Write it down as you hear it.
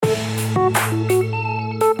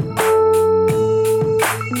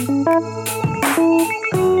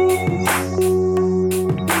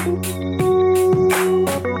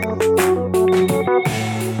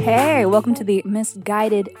to the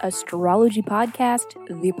Misguided Astrology Podcast,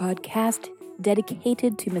 the podcast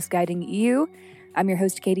dedicated to misguiding you. I'm your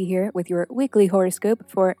host, Katie, here with your weekly horoscope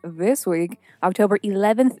for this week, October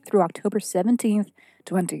 11th through October 17th,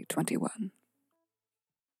 2021.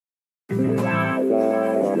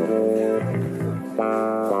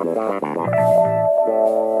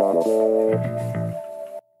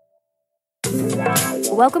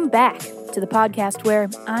 Welcome back to the podcast where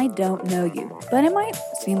I don't know you, but it might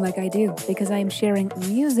seem like I do because I am sharing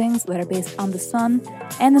musings that are based on the sun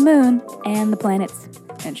and the moon and the planets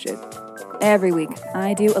and shit. Every week,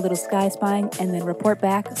 I do a little sky spying and then report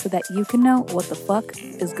back so that you can know what the fuck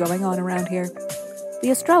is going on around here.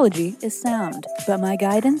 The astrology is sound, but my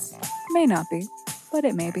guidance may not be, but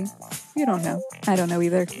it may be. You don't know. I don't know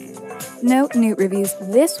either. No new reviews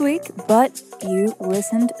this week, but you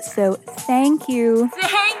listened, so thank you.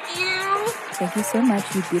 Thank you! Thank you so much,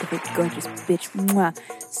 you beautiful, gorgeous bitch. Mwah.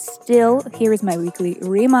 Still, here is my weekly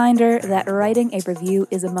reminder that writing a review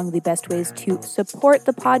is among the best ways to support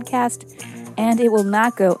the podcast, and it will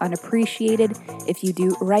not go unappreciated. If you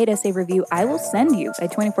do write us a review, I will send you a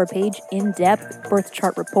 24-page in-depth birth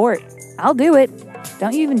chart report. I'll do it.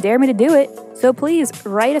 Don't you even dare me to do it. So please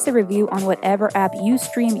write us a review on whatever app you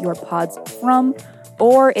stream your pods from.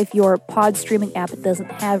 Or if your pod streaming app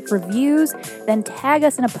doesn't have reviews, then tag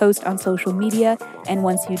us in a post on social media. And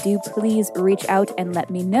once you do, please reach out and let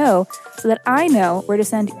me know so that I know where to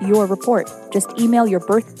send your report. Just email your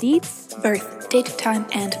birth deets, birth, date, time,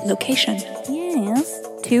 and location. Yes,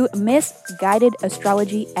 to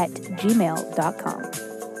misguidedastrology@gmail.com.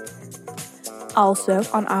 Also,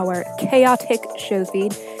 on our chaotic show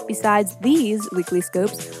feed, besides these weekly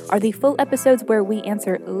scopes, are the full episodes where we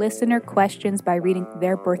answer listener questions by reading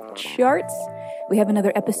their birth charts. We have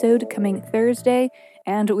another episode coming Thursday,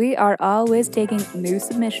 and we are always taking new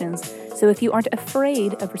submissions. So if you aren't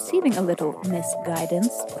afraid of receiving a little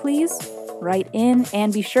misguidance, please write in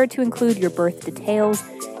and be sure to include your birth details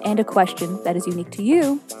and a question that is unique to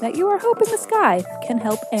you that you are hoping the sky can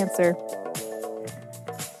help answer.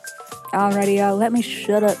 Alrighty, y'all, let me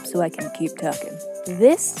shut up so I can keep talking.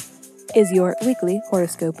 This is your weekly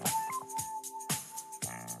horoscope.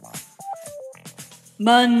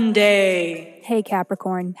 Monday. Hey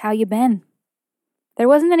Capricorn, how you been? There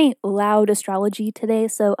wasn't any loud astrology today,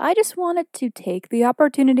 so I just wanted to take the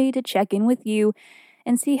opportunity to check in with you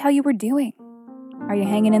and see how you were doing. Are you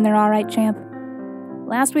hanging in there all right, champ?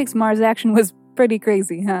 Last week's Mars action was pretty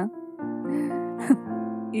crazy, huh?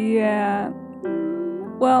 Yeah.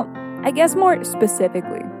 Well, I guess more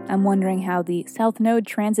specifically, I'm wondering how the South Node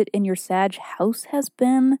transit in your Sag house has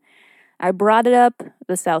been. I brought it up,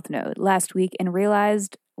 the South Node, last week and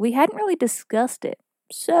realized we hadn't really discussed it.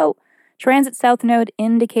 So, transit South Node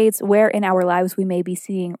indicates where in our lives we may be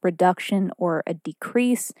seeing reduction or a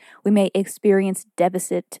decrease. We may experience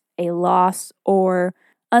deficit, a loss, or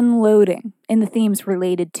unloading in the themes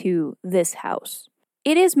related to this house.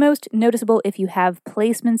 It is most noticeable if you have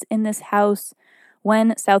placements in this house.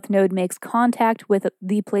 When South Node makes contact with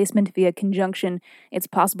the placement via conjunction, it's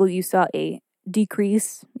possible you saw a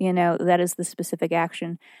decrease, that is the specific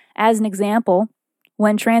action. As an example,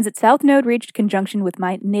 when transit South Node reached conjunction with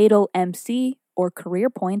my natal MC, or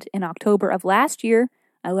career point, in October of last year,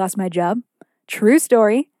 I lost my job. True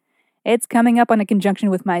story. It's coming up on a conjunction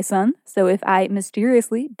with my sun, so if I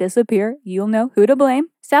mysteriously disappear, you'll know who to blame.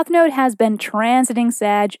 South Node has been transiting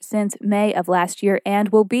Sag since May of last year and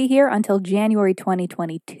will be here until January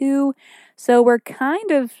 2022, so we're kind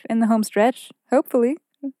of in the home stretch, hopefully.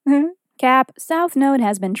 Cap, South Node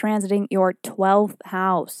has been transiting your 12th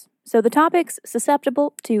house, so the topics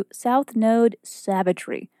susceptible to South Node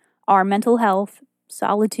savagery are mental health,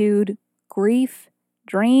 solitude, grief,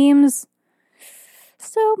 dreams.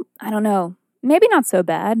 So, I don't know, maybe not so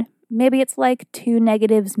bad. Maybe it's like two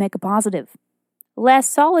negatives make a positive. Less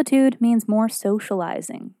solitude means more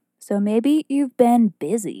socializing. So maybe you've been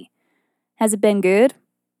busy. Has it been good?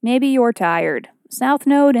 Maybe you're tired. South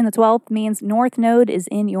Node in the 12th means North Node is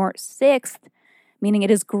in your 6th, meaning it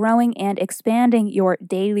is growing and expanding your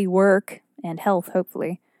daily work and health,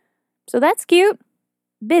 hopefully. So that's cute.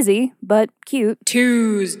 Busy, but cute.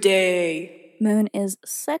 Tuesday. Moon is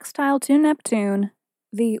sextile to Neptune,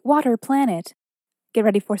 the water planet. Get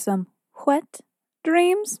ready for some wet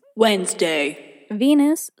dreams. Wednesday.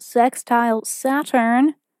 Venus sextile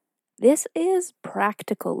Saturn. This is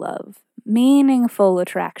practical love, meaningful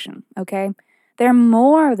attraction, okay? They're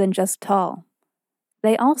more than just tall.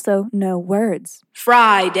 They also know words.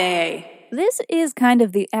 Friday. This is kind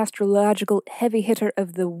of the astrological heavy hitter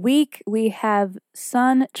of the week. We have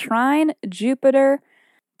Sun trine Jupiter.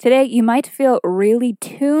 Today, you might feel really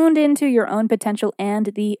tuned into your own potential and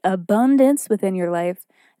the abundance within your life.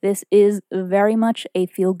 This is very much a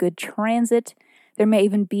feel-good transit. There may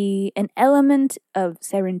even be an element of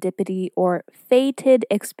serendipity or fated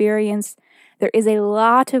experience. There is a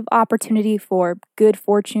lot of opportunity for good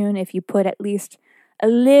fortune if you put at least a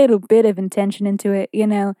little bit of intention into it.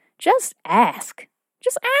 Just ask.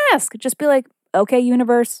 Just ask. Just be like, okay,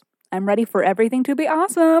 universe, I'm ready for everything to be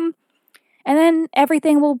awesome. And then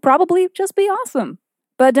everything will probably just be awesome.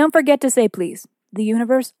 But don't forget to say please. The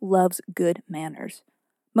universe loves good manners.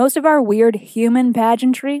 Most of our weird human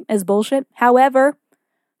pageantry is bullshit. However,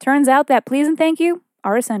 turns out that please and thank you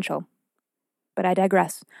are essential. But I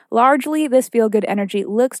digress. Largely, this feel-good energy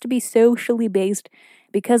looks to be socially based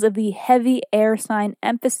because of the heavy air sign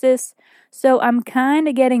emphasis, so I'm kind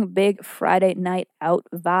of getting big Friday night out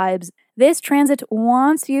vibes. This transit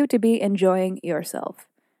wants you to be enjoying yourself.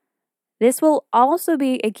 This will also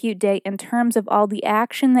be a cute day in terms of all the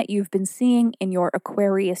action that you've been seeing in your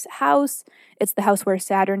Aquarius house. It's the house where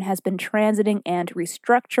Saturn has been transiting and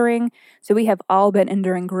restructuring, so we have all been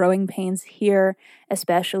enduring growing pains here,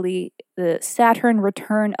 especially the Saturn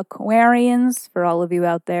return Aquarians, for all of you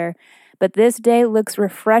out there. But this day looks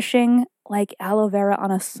refreshing, like aloe vera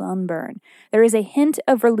on a sunburn. There is a hint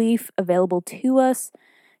of relief available to us,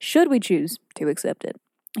 should we choose to accept it.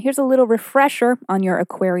 Here's a little refresher on your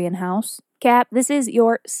Aquarian house. Cap, this is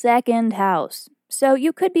your second house. So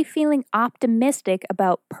you could be feeling optimistic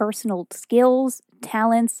about personal skills,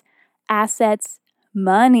 talents, assets,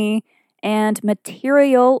 money, and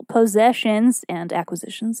material possessions and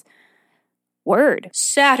acquisitions. Word.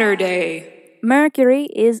 Saturday. Mercury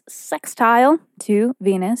is sextile to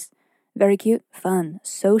Venus. Very cute, fun,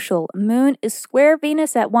 social. Moon is square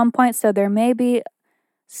Venus at one point, so there may be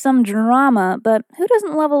some drama, but who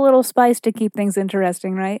doesn't love a little spice to keep things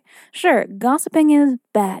interesting, right? Sure, gossiping is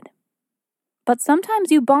bad, but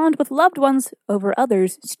sometimes you bond with loved ones over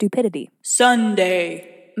others' stupidity.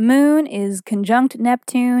 Sunday. Moon is conjunct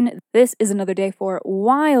Neptune. This is another day for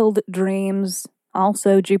wild dreams.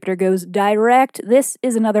 Also, Jupiter goes direct. This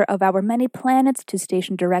is another of our many planets to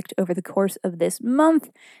station direct over the course of this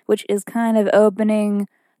month, which is kind of opening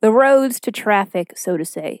the roads to traffic, so to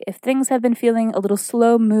say. If things have been feeling a little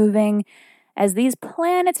slow moving, as these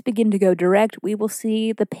planets begin to go direct, we will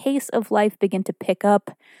see the pace of life begin to pick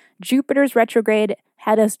up. Jupiter's retrograde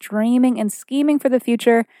had us dreaming and scheming for the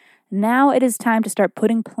future. Now it is time to start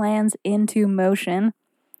putting plans into motion.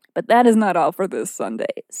 But that is not all for this Sunday.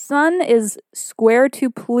 Sun is square to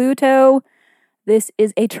Pluto. This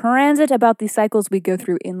is a transit about the cycles we go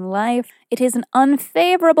through in life. It is an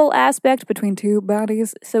unfavorable aspect between two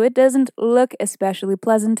bodies, so it doesn't look especially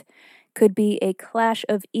pleasant. Could be a clash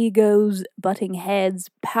of egos, butting heads,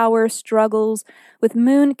 power struggles. With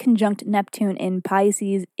Moon conjunct Neptune in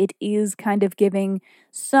Pisces, it is kind of giving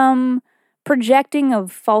some projecting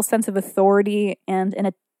of false sense of authority and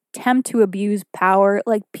an attempt to abuse power,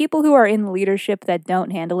 like people who are in leadership that don't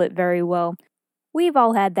handle it very well. We've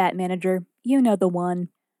all had that manager. You know the one.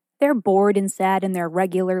 They're bored and sad in their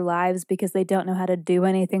regular lives because they don't know how to do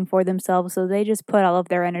anything for themselves, so they just put all of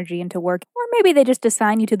their energy into work. Or maybe they just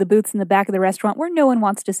assign you to the booths in the back of the restaurant where no one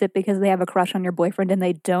wants to sit because they have a crush on your boyfriend and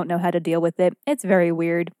they don't know how to deal with it. It's very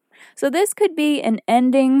weird. So this could be an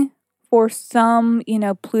ending for some.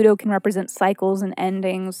 Pluto can represent cycles and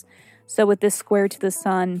endings. So with this square to the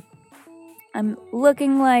sun, I'm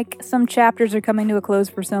looking like some chapters are coming to a close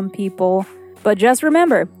for some people. But just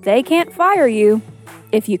remember, they can't fire you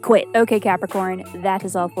if you quit. Okay, Capricorn, that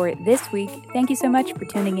is all for this week. Thank you so much for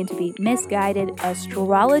tuning into the Misguided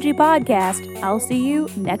Astrology Podcast. I'll see you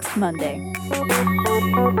next Monday.